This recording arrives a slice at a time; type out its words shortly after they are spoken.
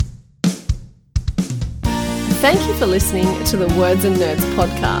Thank you for listening to the Words and Nerds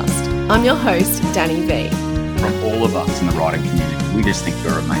podcast. I'm your host, Danny V. From all of us in the writing community, we just think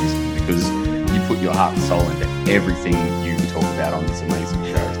you're amazing because you put your heart and soul into everything you talk about on this amazing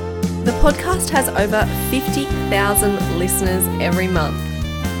show. The podcast has over 50,000 listeners every month.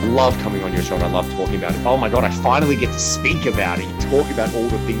 I love coming on your show and I love talking about it. Oh my God, I finally get to speak about it. You talk about all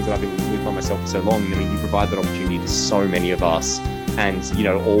the things that I've been living with by myself for so long. I mean, you provide that opportunity to so many of us and, you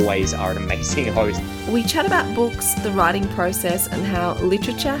know, always are an amazing host. We chat about books, the writing process, and how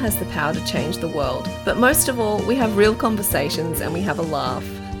literature has the power to change the world. But most of all, we have real conversations and we have a laugh.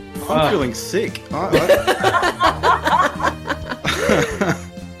 I'm feeling sick.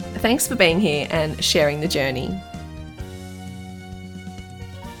 Thanks for being here and sharing the journey.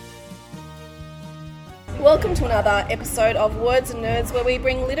 Welcome to another episode of Words and Nerds, where we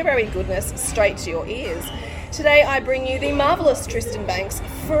bring literary goodness straight to your ears. Today I bring you the marvellous Tristan Bancks,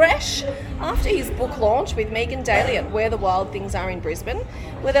 fresh after his book launch with Megan Daly at Where the Wild Things Are in Brisbane,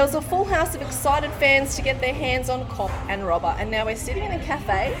 where there was a full house of excited fans to get their hands on Cop and Robber. And now we're sitting in a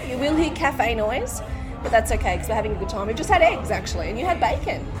cafe. You will hear cafe noise, but that's okay because we're having a good time. We've just had eggs actually, and you had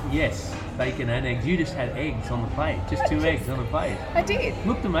bacon. Yes, bacon and eggs. You just had eggs on the plate, just two eggs on the plate. I did.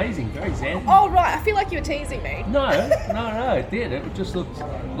 Looked amazing, very zen. Oh right, I feel like you were teasing me. No, it did. It just looked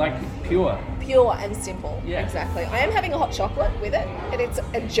like pure. Pure and simple. Yeah. Exactly. I am having a hot chocolate with it, and it's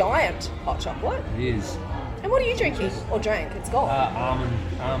a giant hot chocolate. It is. And what are you drinking? Or drank? It's gone. Almond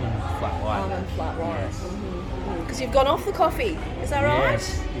flat white. Almond flat white. Yes. Because you've gone off the coffee. Is that right?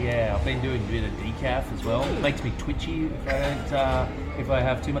 Yes. Yeah, I've been doing a bit of decaf as well. It makes me twitchy if I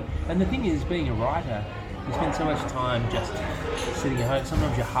have too much. And the thing is, being a writer, you spend so much time just sitting at home.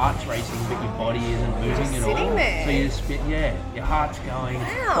 Sometimes your heart's racing, but your body isn't moving Just at all. sitting there. So you just your heart's going,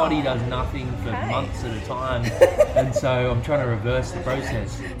 Wow. body does nothing for months at a time. And so I'm trying to reverse the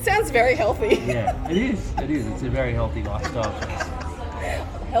process. Sounds very healthy. Yeah, it is. It's a very healthy lifestyle choice.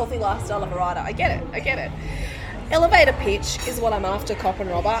 Healthy lifestyle of a writer. I get it. Elevator Pitch is what I'm after, Cop and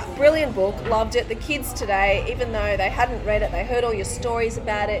Robber. Brilliant book, loved it. The kids today, even though they hadn't read it, they heard all your stories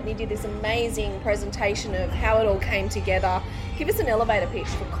about it, and you did this amazing presentation of how it all came together. Give us an elevator pitch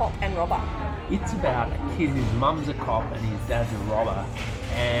for Cop and Robber. It's about a kid whose mum's a cop and his dad's a robber,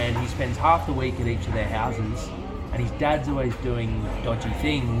 and he spends half the week at each of their houses, and his dad's always doing dodgy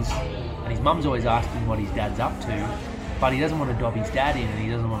things, and his mum's always asking what his dad's up to, but he doesn't want to dob his dad in and he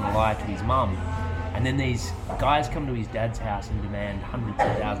doesn't want to lie to his mum. And then these guys come to his dad's house and demand hundreds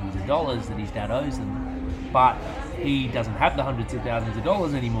of thousands of dollars that his dad owes them. But he doesn't have the hundreds of thousands of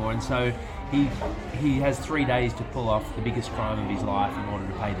dollars anymore, and so he has 3 days to pull off the biggest crime of his life in order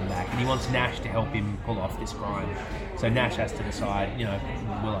to pay them back. And he wants Nash to help him pull off this crime. So Nash has to decide,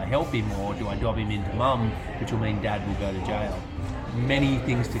 will I help him or do I dob him into mum, which will mean dad will go to jail. Many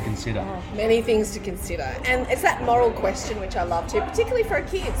things to consider. Many things to consider. And it's that moral question which I love too, particularly for a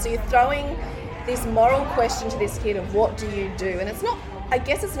kid. So you're throwing this moral question to this kid of what do you do? And it's not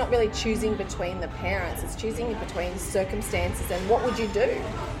really choosing between the parents, it's choosing between circumstances and what would you do?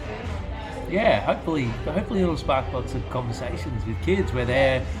 Yeah, hopefully it'll spark lots of conversations with kids where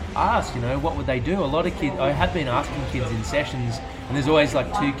they're asked, what would they do? A lot of kids, I have been asking kids in sessions, and there's always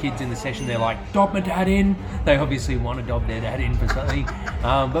like two kids in the session, they're like, dob my dad in. They obviously want to dob their dad in for something.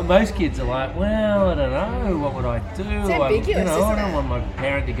 But most kids are like, well, I don't know, what would I do? It's ambiguous, I isn't don't it? want my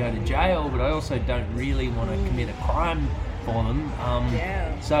parent to go to jail, but I also don't really want to commit a crime for them.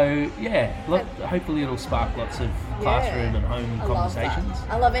 Hopefully it'll spark lots of classroom and home conversations.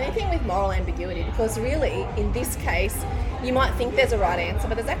 I love anything with moral ambiguity because really, in this case, you might think there's a right answer,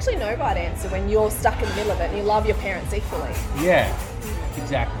 but there's actually no right answer when you're stuck in the middle of it and you love your parents equally. Yeah,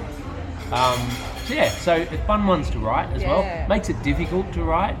 exactly. So it's fun ones to write as well. Makes it difficult to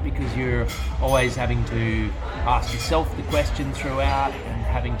write because you're always having to ask yourself the question throughout and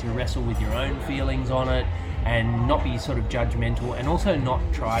having to wrestle with your own feelings on it and not be sort of judgmental and also not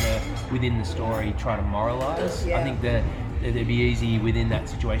try to, within the story, try to moralise. I think that it'd be easy within that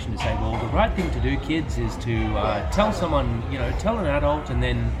situation to say, well, the right thing to do, kids, is to tell someone, tell an adult and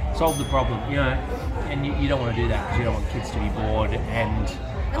then solve the problem, and you don't want to do that because you don't want kids to be bored and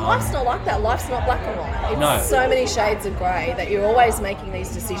life's not like that. Life's not black and white. It's so many shades of grey that you're always making these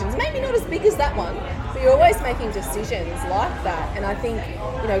decisions. Maybe not as big as that one, but you're always making decisions like that. And I think,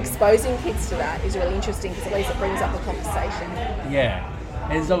 exposing kids to that is really interesting because at least it brings up the conversation. Yeah.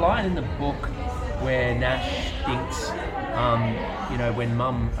 There's a line in the book where Nash thinks, when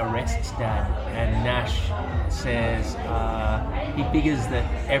mum arrests dad, and Nash says he figures that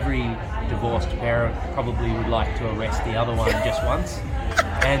every divorced parent probably would like to arrest the other one just once.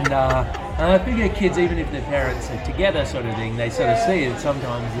 And I figure kids, even if their parents are together sort of thing, they sort of see it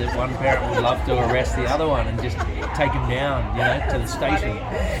sometimes that one parent would love to arrest the other one and just take him down, to the station.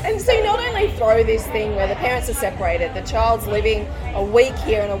 And so you not only throw this thing where the parents are separated, the child's living a week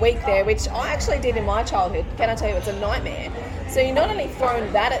here and a week there, which I actually did in my childhood. Can I tell you, it's a nightmare. So you're not only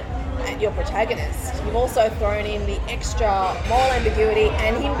thrown that at your protagonist, you've also thrown in the extra moral ambiguity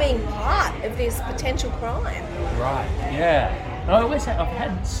and him being part of this potential crime. Right, yeah. I've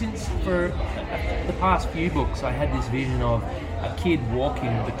had since for the past few books, I had this vision of a kid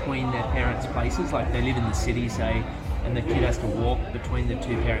walking between their parents' places, like they live in the city, say, and the kid has to walk between the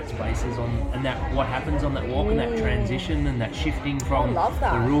two parents' places and that what happens on that walk and that transition and that shifting from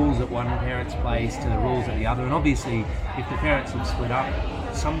the rules at one parent's place to the rules at the other. And obviously, if the parents have split up,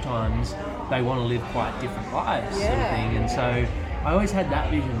 sometimes they want to live quite different lives, sort of thing. And so I always had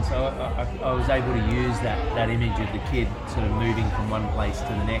that vision, so I was able to use that image of the kid sort of moving from one place to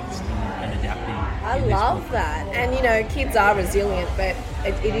the next and adapting. I love that. And kids are resilient, but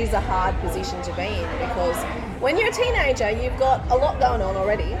it is a hard position to be in, because when you're a teenager, you've got a lot going on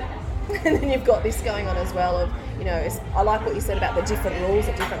already, and then you've got this going on as well of, I like what you said about the different rules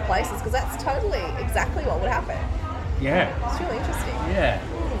at different places, because that's totally exactly what would happen. Yeah. It's really interesting. Yeah.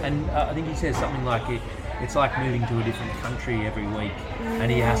 And I think he says something like it's like moving to a different country every week,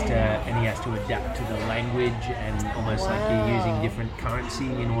 and he has to adapt to the language, and almost like you're using different currency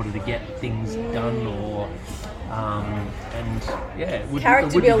in order to get things done, or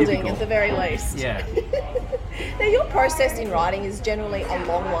character building at the very least. Yeah. Now, your process in writing is generally a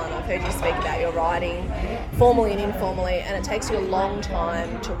long one. I've heard you speak about your writing formally and informally, and it takes you a long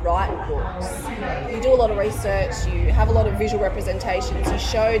time to write books. You do a lot of research, you have a lot of visual representations. You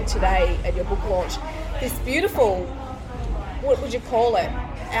showed today at your book launch this beautiful, what would you call it,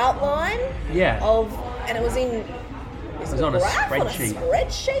 outline? Yeah. And it was in It was on a spreadsheet. On a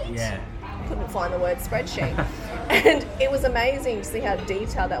spreadsheet? Yeah. Couldn't find the word spreadsheet. And it was amazing to see how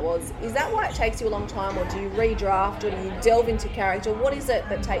detailed that was. Is that why it takes you a long time, or do you redraft, or do you delve into character? What is it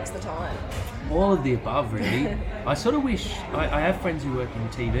that takes the time? All of the above, really. I sort of wish, I have friends who work in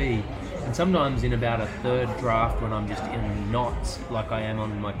TV, and sometimes in about a third draft, when I'm just in knots, like I am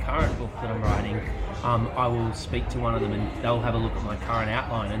on my current book that I'm writing, I will speak to one of them and they'll have a look at my current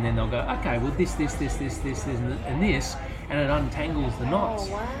outline, and then they'll go, okay, well this, and this, and it untangles the knots.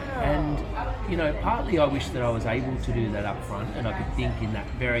 Oh, wow. And, partly I wish that I was able to do that up front, and I could think in that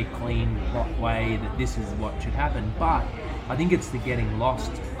very clean, plot way that this is what should happen. But I think it's the getting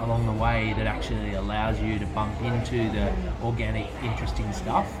lost along the way that actually allows you to bump into the organic, interesting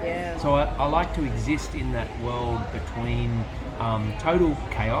stuff. Yeah. So I like to exist in that world between total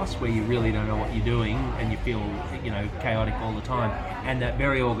chaos, where you really don't know what you're doing and you feel, chaotic all the time, and that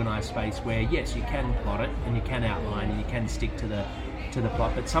very organised space where, yes, you can plot it and you can outline and you can stick to the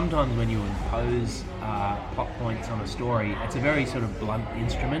plot, but sometimes when you impose plot points on a story, it's a very sort of blunt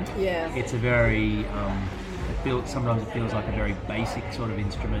instrument. Yeah. It's a very sometimes it feels like a very basic sort of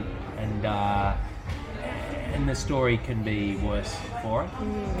instrument, and the story can be worse for it.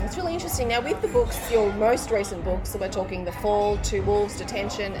 It's really interesting. Now, with the books, your most recent books, so we're talking The Fall, Two Wolves,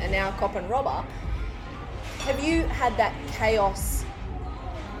 Detention, and now Cop and Robber, have you had that chaos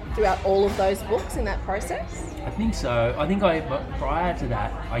throughout all of those books in that process? I think so. But prior to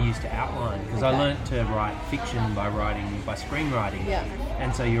that, I used to outline, because I learnt to write fiction by screenwriting. Yeah.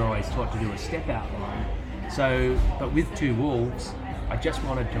 And so you're always taught to do a step outline. So, but with Two Wolves, I just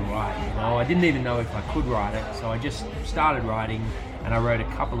wanted to write. I didn't even know if I could write it, so I just started writing, and I wrote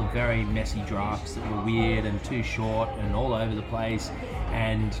a couple of very messy drafts that were weird and too short and all over the place,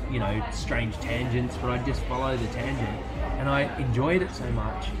 and strange tangents, but I'd just follow the tangent, and I enjoyed it so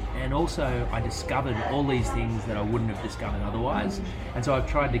much. And also I discovered all these things that I wouldn't have discovered otherwise, and so I've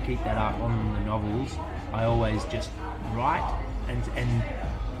tried to keep that up on the novels. I always just write, and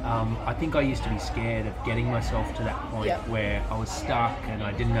I think I used to be scared of getting myself to that point where I was stuck and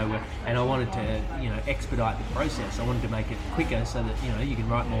I didn't know where, and I wanted to, expedite the process. I wanted to make it quicker so that, you can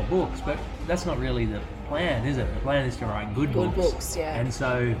write more books, but that's not really the plan, is it? The plan is to write good books. Yeah. And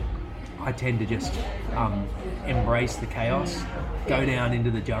so I tend to just embrace the chaos, go down into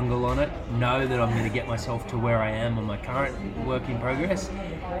the jungle on it, know that I'm going to get myself to where I am on my current work in progress,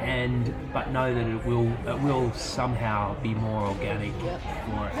 but know that it will somehow be more organic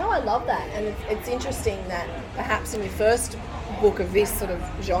for it. No, I love that, and it's interesting that perhaps in your first book of this sort of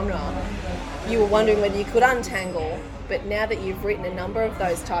genre, you were wondering whether you could untangle. But now that you've written a number of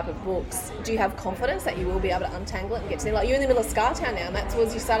those type of books, do you have confidence that you will be able to untangle it and get to there? Like, you're in the middle of Scartown now,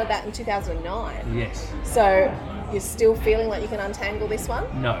 and you started that in 2009. Yes. So you're still feeling like you can untangle this one?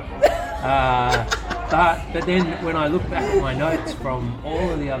 No. But then when I look back at my notes from all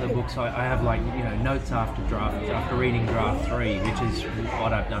of the other books, I have like, notes after reading draft 3, which is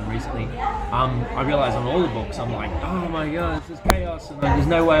what I've done recently. I realise on all the books, I'm like, oh my God, this is chaos, and there's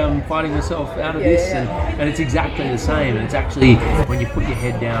no way I'm fighting myself out of this. And it's exactly the same. And it's actually when you put your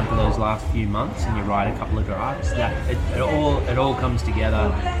head down for those last few months and you write a couple of drafts, that it all comes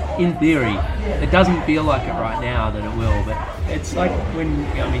together. In theory, it doesn't feel like it right now that it will, but it's like when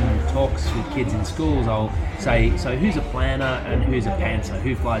I'm in talks with kids in schools, I'll say, so who's a planner and who's a pantser?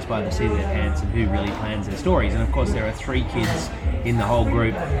 Who flies by the seat of their pants and who really plans their stories? And of course there are 3 kids in the whole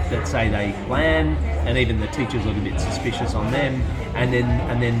group that say they plan, and even the teachers look a bit suspicious on them, and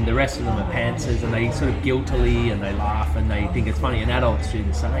then the rest of them are pantsers, and they sort of guiltily and they laugh and they think it's funny, and adults do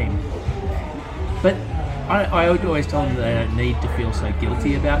the same. But I always tell them that they don't need to feel so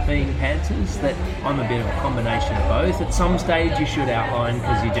guilty about being pantsers, that I'm a bit of a combination of both. At some stage you should outline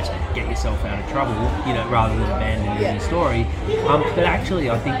because you just get yourself out of trouble, rather than abandon the story. But actually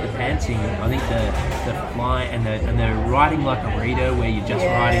I think the pantsing, I think the fly and the writing like a reader, where you're just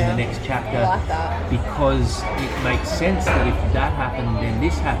writing the next chapter, I like that. because it makes sense that if that happened, then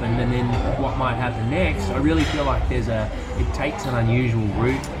this happened, and then what might happen next. I really feel like it takes an unusual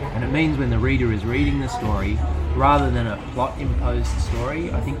route, and it means when the reader is reading the story, rather than a plot-imposed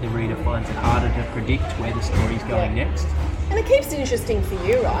story, I think the reader finds it harder to predict where the story's going next. And it keeps it interesting for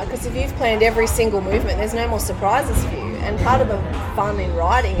you, right? Because if you've planned every single movement, there's no more surprises for you. And part of the fun in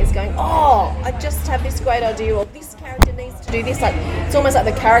writing is going, oh, I just have this great idea, or this character needs to do this. Like, it's almost like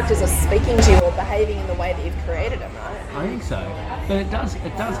the characters are speaking to you or behaving in the way that you've created them, right? I think so. But it does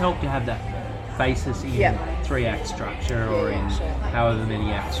help to have that basis in 3-act structure, or in however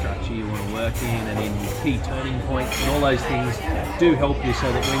many act structure you want to work in, and in key turning points, and all those things do help you, so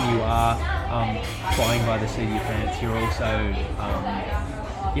that when you are flying by the seat of your pants, you're also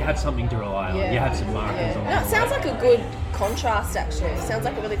you have something to rely on. You have some markers on. No, it sounds like a good contrast, actually. It sounds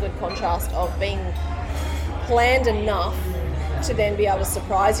like a really good contrast of being planned enough to then be able to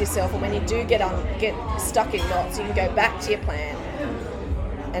surprise yourself, and when you do get stuck in knots, you can go back to your plan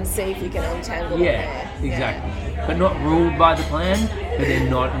and see if you can untangle it there. Exactly. But not ruled by the plan, but then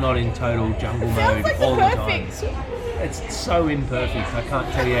not in total jungle mode like all the time. It's so imperfect. I can't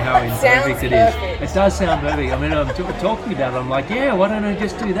tell you how imperfect it is. It does sound perfect. I mean, I'm talking about it, I'm like, why don't I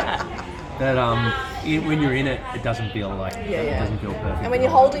just do that? But when you're in it, it doesn't feel like it doesn't feel perfect. And when you're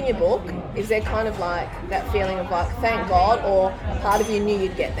holding your book, is there kind of like that feeling of like, thank God, or a part of you knew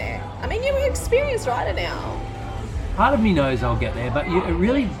you'd get there? I mean, you're an experienced writer now. Part of me knows I'll get there, but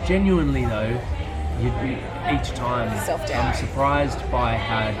really, genuinely though, each time I'm surprised by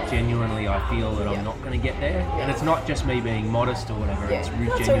how genuinely I feel that I'm not going to get there. And it's not just me being modest or whatever, it's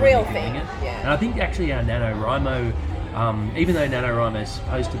genuinely a real feeling thing. it. And I think actually our NaNoWriMo, even though NaNoWriMo is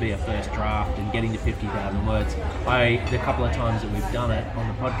supposed to be a first draft and getting to 50,000 words, the couple of times that we've done it on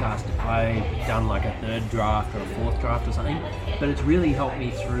the podcast, I've done like a 3rd draft or a 4th draft or something, but it's really helped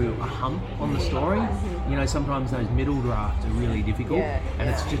me through a hump on the story. Sometimes those middle drafts are really difficult, and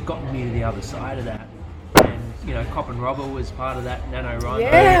it's just gotten me to the other side of that. And Cop and Robber was part of that NaNoWriMo.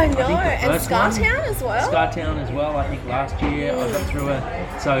 Yeah, I know. And Scartown as well. Scartown as well. I think last year I got through it.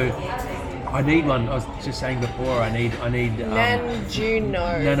 So I need one. I was just saying before, I need NaNoJulio.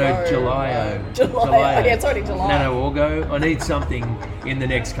 It's already July. NaNoAugo. I need something in the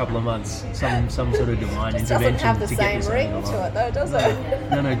next couple of months. Some sort of divine intervention. Doesn't have the to same get ring to it though, does it?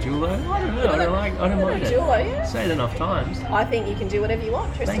 NaNoJulio? I don't know. I don't mind it. NaNoJulio, Say it enough times. I think you can do whatever you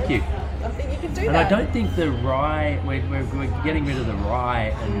want, Tristan. Thank you. I think you can do and that. I don't think the rye, we're getting rid of the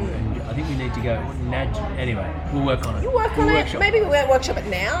rye, and I think we need to go anyway, we'll work on it. You'll work on it. Workshop. Maybe we won't workshop it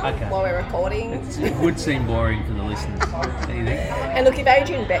now Okay. while we're recording. It would seem boring for the listeners. What do you think? And look, if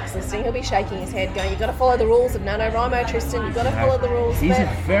Adrian Beck's listening, he'll be shaking his head going, you've got to follow the rules of NaNoWriMo, Tristan. You've got to follow the rules. He's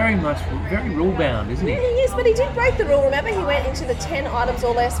very rule bound, isn't he? Yeah, he is, but he did break the rule. Remember, he went into the 10 items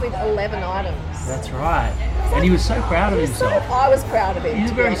or less with 11 items. That's right. And he was so proud of himself. I was proud of him.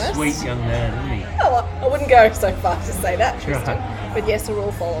 He's a very to be honest. sweet young man, isn't he? Well, I wouldn't go so far to say that, Tristan. Right. But yes, a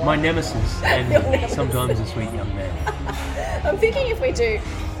rule follower. My nemesis, and Your nemesis. sometimes a sweet young man. I'm thinking if we do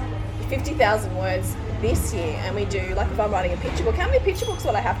 50,000 words this year, and we do, like if I'm writing a picture book, how many picture books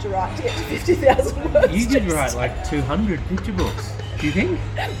would I have to write to get to 50,000 words? You could write like 200 picture books. Do you think?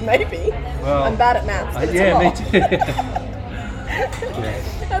 Maybe. Well, I'm bad at maths, but it's a me lot. too.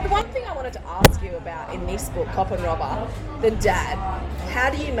 Now, the one thing I wanted to ask you about in this book, Cop and Robber, the dad. How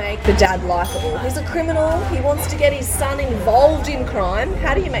do you make the dad likeable? He's a criminal. He wants to get his son involved in crime.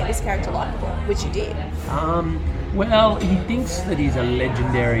 How do you make this character likeable? Which you did. Well, he thinks that he's a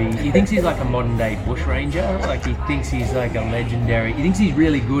legendary. He thinks he's like a modern day bushranger. Like he thinks he's like a legendary. He thinks he's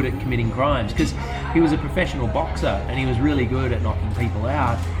really good at committing crimes because he was a professional boxer and he was really good at knocking people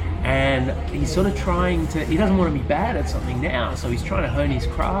out. And he's sort of trying to. He doesn't want to be bad at something now, so he's trying to hone his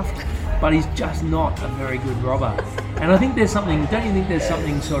craft. But he's just not a very good robber. And I think there's something. Don't you think there's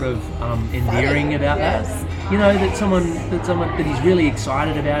something sort of endearing about that? You know, that he's really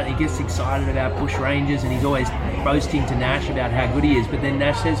excited about. He gets excited about bush rangers, and he's always boasting to Nash about how good he is. But then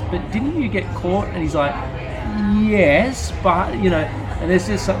Nash says, "But didn't you get caught?" And he's like, "Yes, but you know." And there's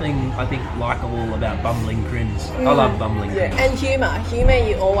just something I think likable about bumbling crims. I love bumbling crims. And humour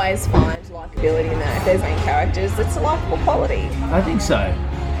you always find likability in that. If there's main characters, it's a likeable quality. I think so.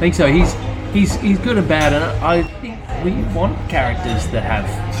 He's good and bad, and I think we want characters that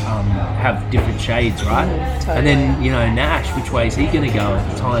have different shades, right? Totally. And then Nash, which way is he going to go?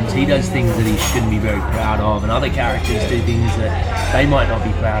 At times he does things that he shouldn't be very proud of, and other characters do things that they might not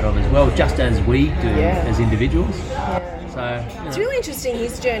be proud of as well, just as we do as individuals. Yeah. So It's really interesting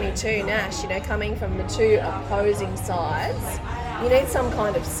his journey too, Nash. Coming from the two opposing sides. You need some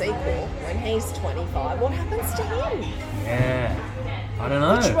kind of sequel when he's 25. What happens to him? Yeah. I don't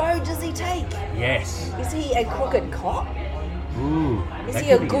know. Which road does he take? Yes. Is he a crooked cop? Ooh. Is that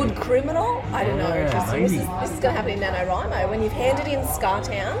he a could be good criminal? I don't know. Yeah, Tristan. maybe. This is going to happen in NaNoWriMo. When you've handed in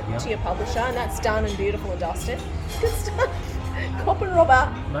Scartown to your publisher, and that's done and beautiful and dusted. Good stuff. Cop and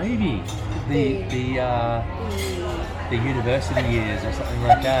robber. Maybe the university years or something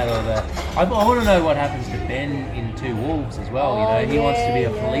like that, or I want to know what happens to Ben in Two Wolves as well. He wants to be a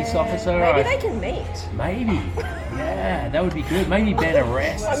police officer. Maybe they can meet. Maybe. Yeah, that would be good. Maybe Ben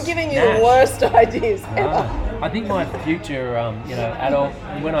arrests. I'm giving you Nash. the worst ideas ever. I think my future, adult,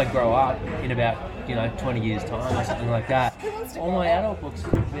 when I grow up in about 20 years time or something like that, all my adult books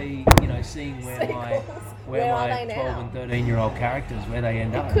would be seeing where my Where are 12 they now? and 13-year-old characters, where they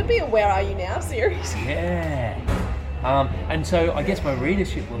end up. Could be a Where Are You Now series. Yeah. And so I guess my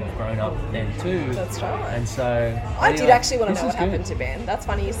readership will have grown up then too. That's right. And so I did actually want to this know what is good. happened to Ben. That's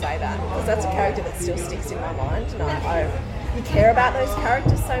funny you say that, because that's a character that still sticks in my mind. And you care about those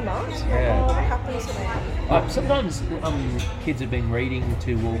characters so much. Yeah. What happened to them? Sometimes kids have been reading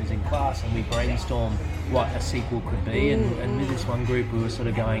Two Wolves in class and we brainstorm what a sequel could be, and with this one group we were sort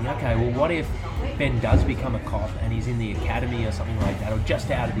of going, okay, well what if Ben does become a cop and he's in the academy or something like that, or just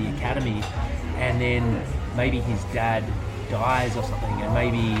out of the academy, and then maybe his dad dies or something, and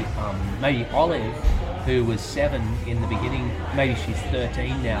maybe Olive, who was 7 in the beginning, maybe she's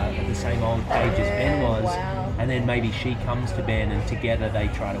 13 now at the same old age as Ben was. Wow. And then maybe she comes to Ben and together they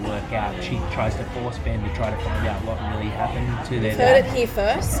try to work out. She tries to force Ben to try to find out what really happened to their Heard dad. it here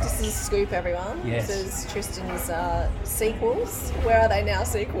first. This is a scoop, everyone. Yes. This is Tristan's sequels. Where are they now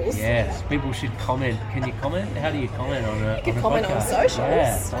sequels? Yes, people should comment. Can you comment? How do you comment on a You can on a comment on podcast? socials.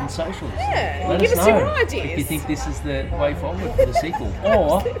 Yeah, on socials. Yeah, Let give us know your ideas. if you think this is the way forward for the sequel,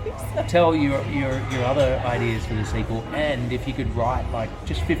 or tell your other ideas for the sequel. And if you could write like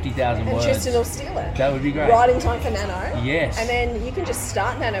just 50,000 And words, Tristan will steal it. that would be great. Writing time for Nano. Yes. And then you can just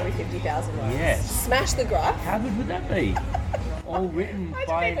start Nano with 50,000 words. Yes. Smash the graph. How good would that be? All written I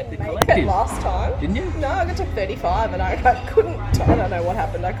by didn't the even make collective. it last time. Didn't you? No, I got to 35 and I couldn't. I don't know what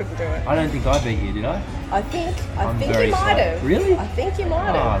happened. I couldn't do it. I don't think I beat you, did I? I think I'm you very might sorry. have. Really? I think you might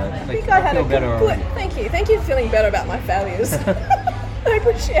Oh, have. that I makes- think I I had feel a better good. already. Thank you. Thank you for feeling better about my failures. I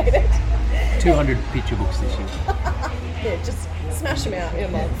appreciate it. 200 picture books this year. Yeah, just smash them out in a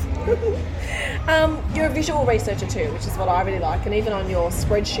month. You're a visual researcher too, which is what I really like. And even on your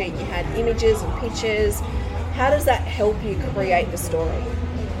spreadsheet, you had images and pictures. How does that help you create the story?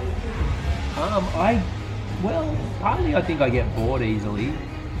 Partly I think I get bored easily,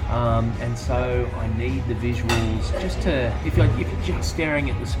 and so I need the visuals just to. If you're just staring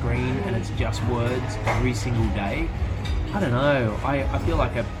at the screen and it's just words every single day, I don't know. I feel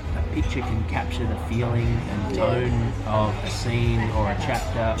like a picture can capture the feeling and tone of a scene or a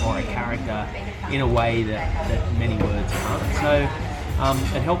chapter or a character in a way that many words can't.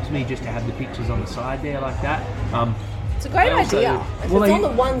 So it helps me just to have the pictures on the side there like that. It's a great I also- idea. If well, it's they- on the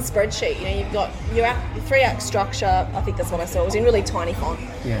one spreadsheet, you've got your 3-act structure. I think that's what I saw. It was in really tiny font.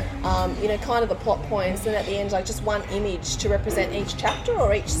 Yeah. Kind of the plot points, and at the end, like just one image to represent each chapter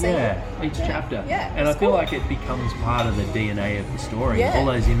or each scene. Yeah, each chapter. Yeah, and I it's feel cool. like it becomes part of the DNA of the story. Yeah. All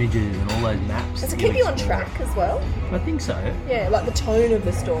those images and all those maps. Does it that keep you on explore. track as well? I think so. Yeah, like the tone of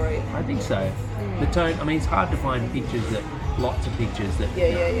the story. I think so. The tone. I mean, it's hard to find pictures lots of pictures that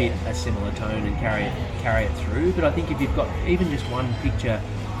fit a similar tone and carry it through. But I think if you've got even just one picture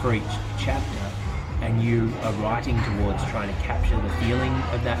for each chapter, and you are writing towards trying to capture the feeling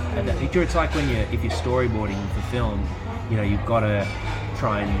of that picture. It's like if you're storyboarding for film, you've got to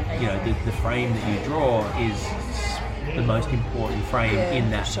try and the frame that you draw is the most important frame in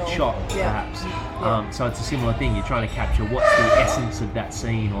that shot, perhaps. So it's a similar thing. You're trying to capture what's the essence of that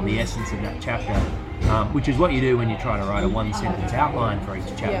scene or the essence of that chapter, which is what you do when you try to write a one-sentence outline for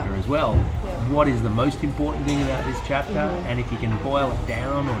each chapter as well. What is the most important thing about this chapter? And if you can boil it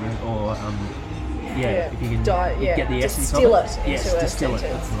down, or if you can get the essence of it, distill it.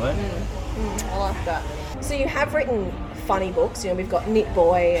 That's the word. I like that. So you have written funny books. We've got Knit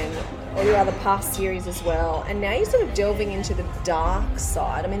Boy and all your other past series as well, and now you're sort of delving into the dark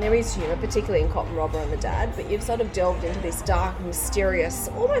side. I mean, there is humour, particularly in Cotton Robber and the Dad, but you've sort of delved into this dark, mysterious,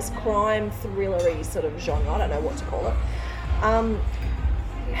 almost crime thrillery sort of genre. I don't know what to call it.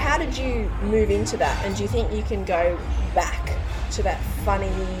 How did you move into that, and do you think you can go back to that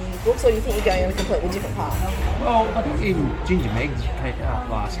funny books, or do you think you're going on a completely different path? Well, I think even Ginger Meg's came out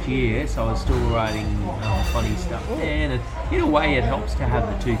last year, so I was still writing funny stuff then, and in a way it helps to have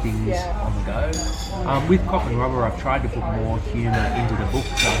the two things on the go. With Cotton Robber, I've tried to put more humour into the book,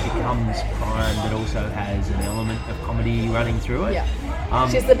 so it becomes crime that also has an element of comedy running through it.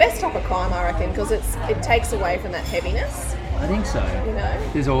 Which is the best type of crime, I reckon, because it takes away from that heaviness. I think so.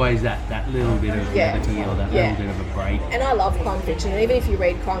 There's always that little bit of levity or that little bit of a break. And I love crime fiction. And even if you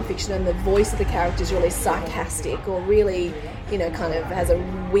read crime fiction and the voice of the character is really sarcastic or really, kind of has a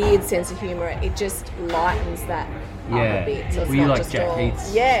weird sense of humour, it just lightens that up a bit. So it's not like just Jack all...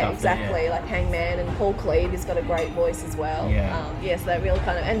 Heath's Yeah, stuff, exactly. Like Hangman and Paul Cleave has got a great voice as well. So they really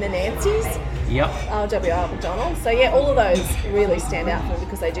kind of... And the Nancy's. W.R. McDonald. So all of those really stand out for me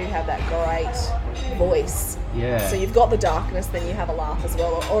because they do have that great voice. So you've got the darkness, then you have a laugh as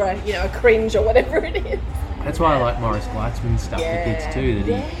well, or a cringe or whatever it is. That's why I like Morris Gleitzman's stuff for kids too.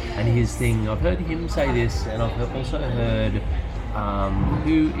 And his thing, I've heard him say this, and I've also heard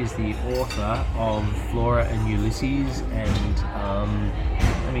who is the author of Flora and Ulysses, and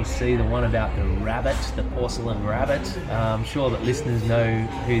let me see, the one about the rabbit, the porcelain rabbit. I'm sure that listeners know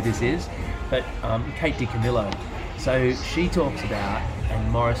who this is, but Kate DiCamillo. So she talks about,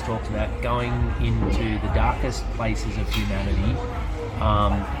 and Morris talks about, going into the darkest places of humanity,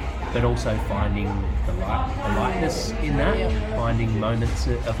 but also finding the lightness in that, finding moments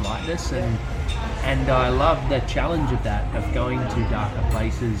of lightness, and I love the challenge of that, of going to darker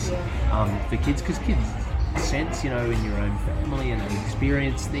places for kids, because kids sense, in your own family, and they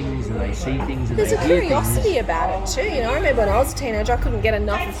experience things, and they see things, and there's they hear things. There's a curiosity about it too. I remember when I was a teenager, I couldn't get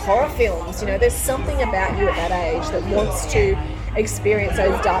enough of horror films. There's something about you at that age that wants to experience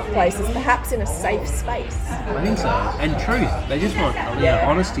those dark places, perhaps in a safe space. I think so. And truth. They just want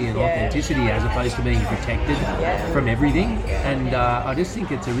honesty and authenticity as opposed to being protected from everything. And I just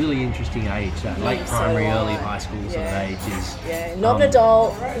think it's a really interesting age, that late primary, early high school sort of age is. Not an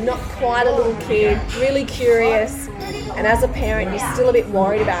adult, not quite a little kid, really curious. And as a parent, you're still a bit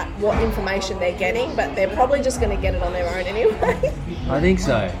worried about what information they're getting, but they're probably just going to get it on their own anyway. I think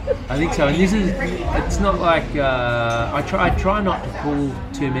so. And it's not like, I try not to pull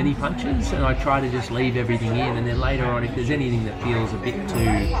too many punches, and I try to just leave everything in, and then later on, if there's anything that feels a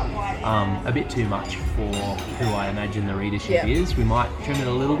bit too much for who I imagine the readership is, we might trim it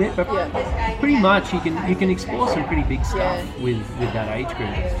a little bit, but pretty much you can explore some pretty big stuff with that age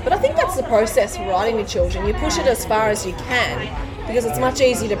group. But I think that's the process for writing with children. You push it as far as you can, because it's much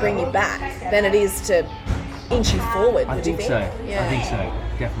easier to bring you back than it is to inch you forward. I think so. Yeah. I think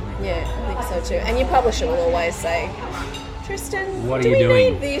so, definitely. Yeah, I think so too. And your publisher will always say, Tristan, what are do you we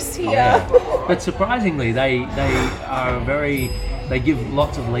doing? need this here? Yeah. But surprisingly, they give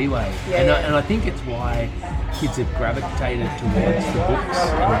lots of leeway, and I think it's why kids have gravitated towards the books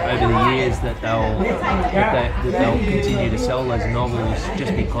over the years, that they'll continue to sell those novels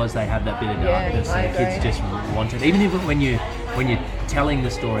just because they have that bit of darkness, and kids just want it. Even if when you're telling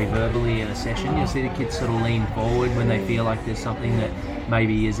the story verbally in a session, you'll see the kids sort of lean forward when they feel like there's something that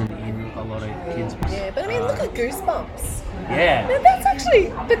maybe isn't in a lot of kids' books. Yeah, but I mean, look at Goosebumps. Yeah. Now, that's actually,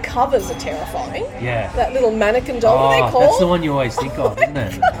 the covers are terrifying. Yeah. That little mannequin doll, what are they called? That's the one you always think of, isn't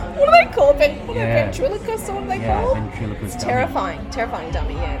it? What are they called? Ventriloquist, or what are they called? Ventriloquist It's dummy. terrifying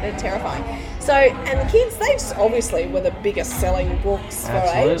dummy, they're terrifying. So, and the kids, they just obviously were the biggest selling books for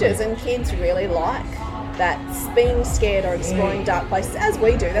ages, and kids really like that, being scared or exploring dark places, as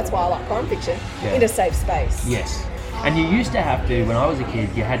we do. That's why I like crime fiction, in a safe space. Yes. And you used to have to, when I was a kid,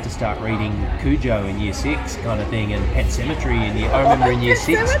 you had to start reading Cujo in year 6 kind of thing, and Pet Sematary in I remember in year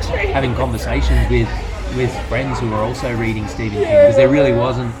 6 having conversations with with friends who were also reading Stephen King, because there really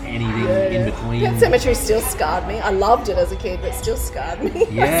wasn't anything in between. Pet Sematary still scarred me. I loved it as a kid, but still scarred me.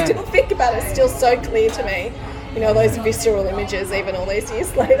 Yeah. I still think about it. It's still so clear to me. You know, those visceral images, even all these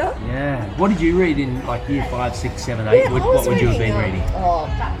years later. Yeah. What did you read in like year 5, 6, 7, 8? Yeah, What would you have been reading?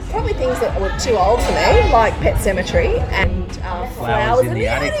 Probably things that were too old for me, like Pet Sematary and Flowers in the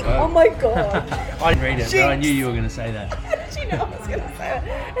Attic. Oh my God. I didn't read it, but I Jinx. knew you were going to say that. How did you know I was going to say that?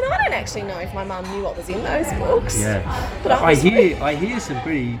 And I don't actually know if my mum knew what was in those books. Yeah. But I hear some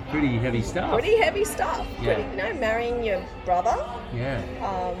pretty heavy stuff. pretty heavy stuff. Yeah. Pretty, you know, marrying your brother. Yeah.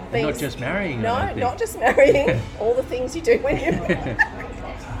 And being- not just marrying. I don't No, think. not just marrying. All the things you do when you're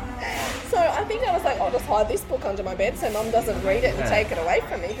So I think I was like, I'll just hide this book under my bed so Mum doesn't read it and take it away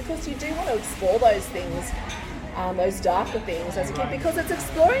from me, because you do want to explore those things, those darker things as a kid, because it's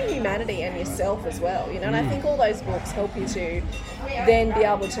exploring humanity and yourself as well, you know. And I think all those books help you to then be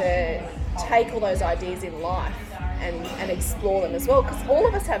able to take all those ideas in life and explore them as well, because all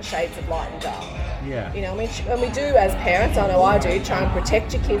of us have shades of light and dark. Yeah. You know, and we do as parents, I know I do, try and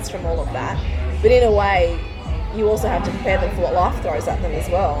protect your kids from all of that. But in a way, you also have to prepare them for what life throws at them as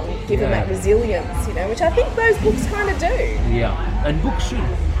well, and give them that resilience, you know, which I think those books kind of do. Yeah. And books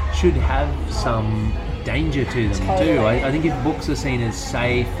should have some danger to them Totally. too. I think if books are seen as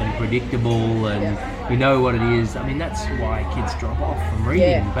safe and predictable and you know what it is, I mean, that's why kids drop off from reading.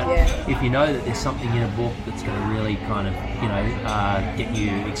 Yeah, but yeah. if you know that there's something in a book that's going to really kind of, you know, get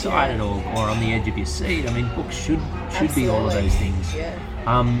you excited or on the edge of your seat, I mean, books should be all of Absolutely. those things. Yeah.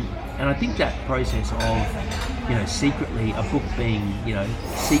 And I think that process of, you know, secretly, a book being, you know,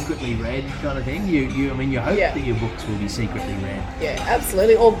 secretly read kind of thing, you hope Yeah. that your books will be secretly read. Yeah,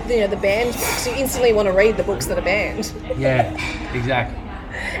 absolutely. Or, you know, the banned books. You instantly want to read the books that are banned. Yeah, exactly.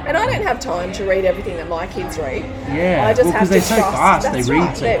 And I don't have time to read everything that my kids read. Yeah, I just well, have 'cause to they're so trust. fast, That's they read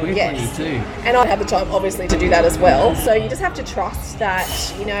right. so They're- quickly yes. too. And I have the time, obviously, to do that as well. So you just have to trust that,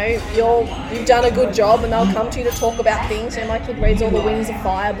 you know, you've done a good job, and they'll come to you to talk about things. You know, my kid reads all the Wings of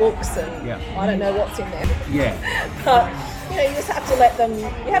Fire books, and Yeah. I don't know what's in there. Yeah, But you know, you just have to let them.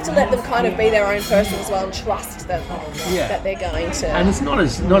 You have to let them kind of be their own person as well, and trust them Yeah. that they're going to. and it's not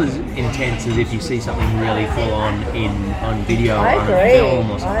as intense as if you see something really full on on video I or on a agree.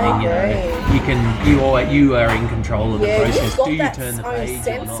 film or something. I You know, you are in control of the process. you've got Do you that turn the own page or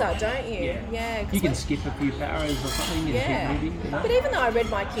sensor, not? don't you? Yeah. Yeah. 'cause You can when- skip a few paras or something in a Yeah, kid movie. You know? but even though I read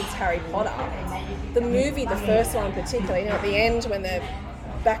my kids Harry Potter, the movie, the first one particularly, you know, at the end when the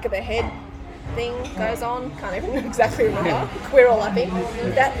back of the head thing goes on, can't even exactly remember, Quirrell, I think,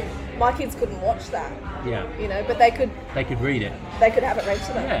 that my kids couldn't watch that, Yeah, you know, but they could read it. have it read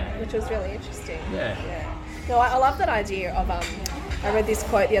to them, Yeah. which was really interesting. Yeah. No, I love that idea of, I read this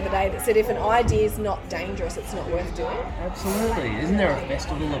quote the other day that said, if an idea is not dangerous, it's not worth doing. Absolutely. Isn't there a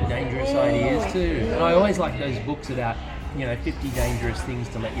festival of dangerous ideas too? And I always like those books about, you know, 50 dangerous things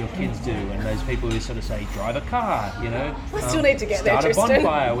to let your kids do, and those people who sort of say, drive a car, you know. I still need to get there, start a Tristan.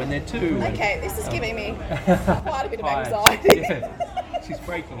 bonfire when they're 2. and- Okay, this is giving me quite a bit of Tired. anxiety. Yeah. She's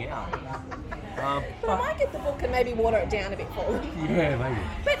breaking out. But I might get the book and maybe water it down a bit for them. Yeah, maybe.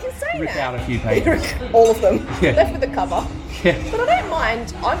 But in saying Rip that, out a few pages. all of them, Yeah. left with the cover. Yeah. But I don't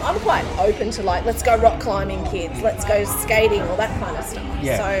mind. I'm quite open to, like, let's go rock climbing, kids. Let's go skating, all that kind of stuff.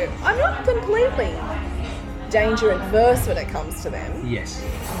 Yeah. So I'm not completely danger adverse when it comes to them. Yes.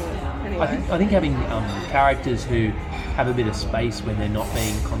 Anyway. I think having characters who have a bit of space when they're not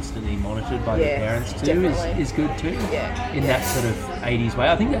being constantly monitored by their Yeah, parents too definitely. is good too. Yeah, In yeah. that sort of 80s way.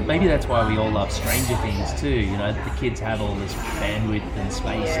 I think that maybe that's why we all love Stranger Things too. You know, the kids have all this bandwidth and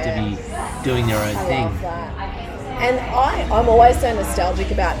space to be doing their own I thing. love that. And I'm always so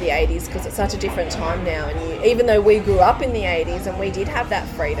nostalgic about the 80s because it's such a different time now. And even though we grew up in the 80s and we did have that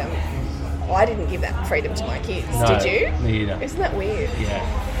freedom, I didn't give that freedom to my kids. No, Did you? me either. Isn't that weird? Yeah,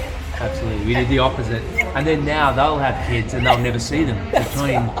 absolutely. We did the opposite. And then now they'll have kids and they'll never see them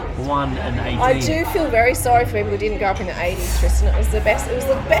between 1 and 18. I do feel very sorry for people who didn't grow up in the 80s, Tristan. It was the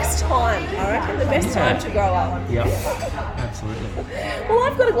best time. I reckon the best time to grow up. Yep, absolutely. Well,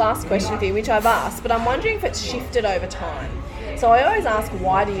 I've got a last question for you, which I've asked, but I'm wondering if it's shifted over time. So I always ask,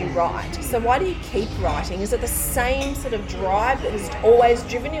 why do you write? So why do you keep writing? Is it the same sort of drive that has always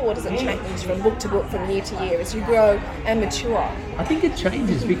driven you, or does it change from book to book, from year to year, as you grow and mature? I think it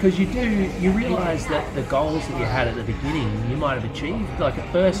changes because you realise that the goals that you had at the beginning you might have achieved. Like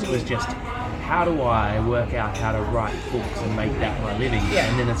at first it was just, how do I work out how to write books and make that my living? Yeah.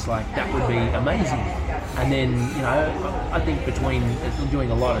 And then it's like, that would be amazing. And then, you know, I think between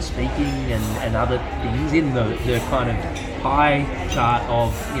doing a lot of speaking and other things in the kind of high chart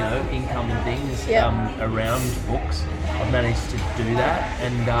of, you know, income and things Yeah. around books, I've managed to do that.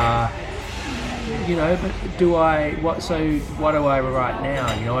 And but do I? What do I write now?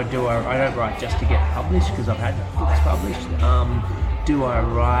 I don't write just to get published because I've had books published. Do I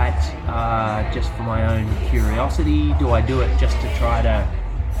write just for my own curiosity? Do I do it just to try to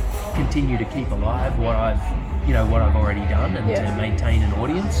continue to keep alive what I've already done and to maintain an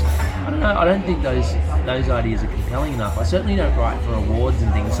audience? I don't know. I don't think those ideas are compelling enough. I certainly don't write for awards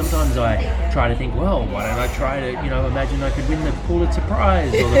and things. Sometimes I try to think, well, why don't I try to, imagine I could win the Pulitzer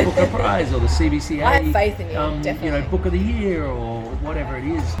Prize or the Booker Prize or the CBCA. I have faith in you, definitely. Book of the Year or whatever it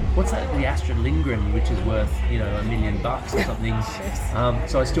is. What's that? The Astrid Lindgren, which is worth, $1 million or something.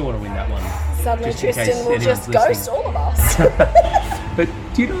 So I still want to win that one. Suddenly Tristan will just ghost all of us. But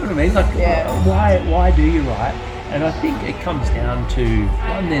do you know what I mean? Why do you write? And I think it comes down to,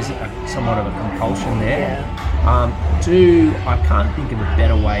 one, there's somewhat of a compulsion there. Two, I can't think of a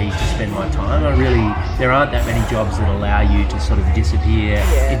better way to spend my time. There aren't that many jobs that allow you to sort of disappear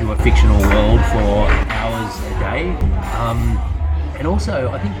into a fictional world for hours a day. And also,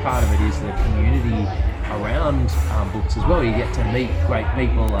 I think part of it is the community around books as well. You get to meet great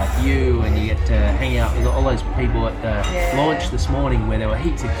people like you, and you get to hang out with all those people at the launch this morning where there were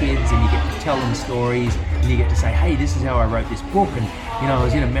heaps of kids, and you get to tell them stories, and you get to say, hey, this is how I wrote this book, and I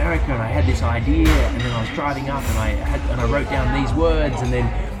was in America and I had this idea, and then I was driving up and I wrote down these words, and then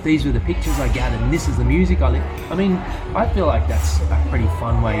these were the pictures I gathered, and this is the music I feel like that's a pretty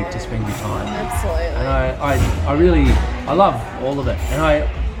fun way to spend your time. Absolutely. And I love all of it, and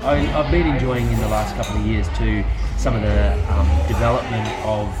I've been enjoying in the last couple of years too some of the development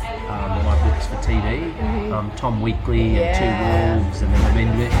of my books for TV. Tom Weekly and Two Wolves, and then I've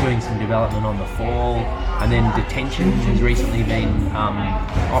been doing some development on The Fall, and then Detention has recently been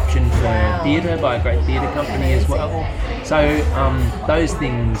optioned for theatre by a great theatre company as well. So those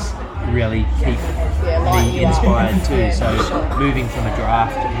things really keep me inspired too. So moving from a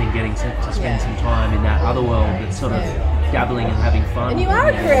draft and then getting to spend some time in that other world that's sort of dabbling and having fun. And you are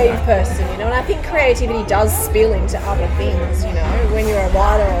a creative person, and I think creativity does spill into other things, when you're a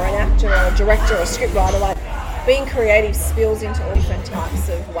writer or an actor or a director or a script writer, being creative spills into all different types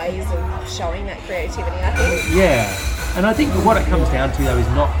of ways of showing that creativity, I think. Yeah, and I think what it comes down to though is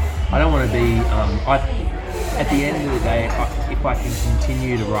I don't want to be, at the end of the day, if I can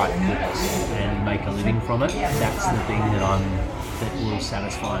continue to write books and make a living from it, that's the thing that will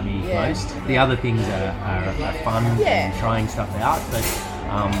satisfy me most. The other things are fun and trying stuff out, but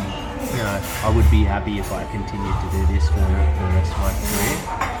I would be happy if I continued to do this for the rest of my career.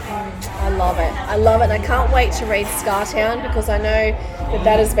 I love it, and I can't wait to read Scartown, because I know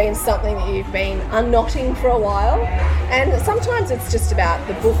that has been something that you've been unknotting for a while, and sometimes it's just about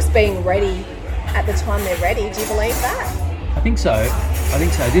the books being ready at the time they're ready. Do you believe that? I think so.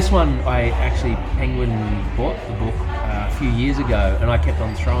 This one, Penguin bought the book a few years ago, and I kept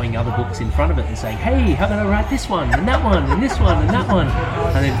on throwing other books in front of it and saying, hey, how about I write this one, and that one, and this one, and that one.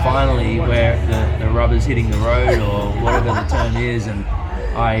 And then finally, where the rubber's hitting the road, or whatever the term is, and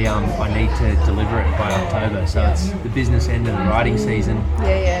I need to deliver it by October, so it's the business end of the writing season.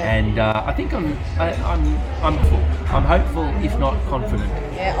 And I think I'm hopeful, if not confident.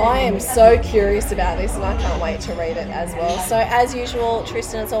 Yeah, I am so curious about this, and I can't wait to read it as well. So as usual,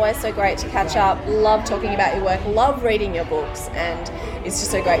 Tristan, it's always so great to catch up. Love talking about your work, love reading your books, and it's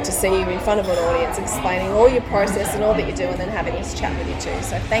just so great to see you in front of an audience explaining all your process and all that you do, and then having this chat with you too.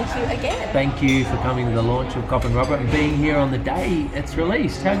 So thank you again. Thank you for coming to the launch of Cop and Robert and being here on the day it's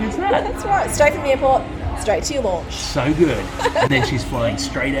released. How good's that? That's right. Straight from the airport, straight to your launch. So good. And then she's flying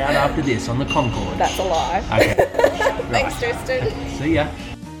straight out after this on the Concorde. That's a lie. Okay. Thanks, Tristan. See ya.